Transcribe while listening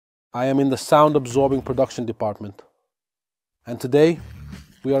I am in the sound absorbing production department, and today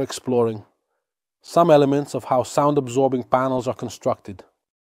we are exploring some elements of how sound absorbing panels are constructed.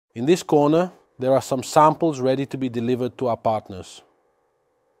 In this corner there are some samples ready to be delivered to our partners.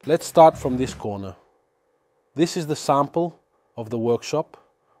 Let's start from this corner. This is the sample of the workshop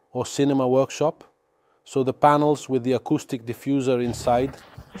or cinema workshop, so the panels with the acoustic diffuser inside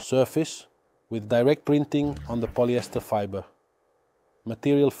surface with direct printing on the polyester fiber.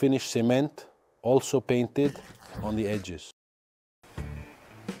 Material finish cement, also painted on the edges.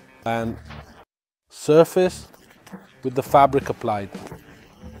 And surface with the fabric applied.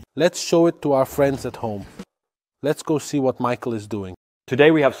 Let's show it to our friends at home. Let's go see what Michael is doing. Today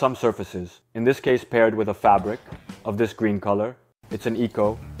we have some surfaces, in this case paired with a fabric of this green color. It's an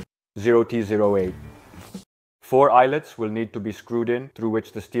Eco 0T08. 4 eyelets will need to be screwed in through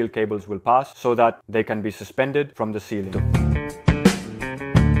which the steel cables will pass so that they can be suspended from the ceiling.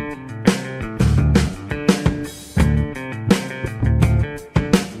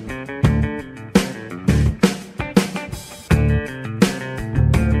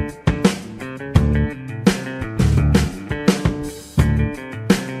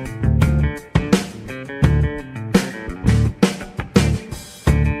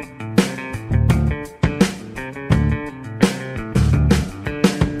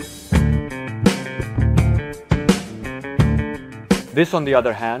 This, on the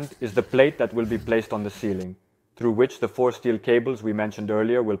other hand, is the plate that will be placed on the ceiling, through which the 4 steel cables we mentioned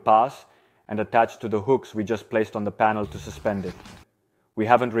earlier will pass and attach to the hooks we just placed on the panel to suspend it. We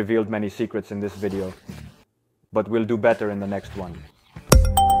haven't revealed many secrets in this video, but we'll do better in the next one.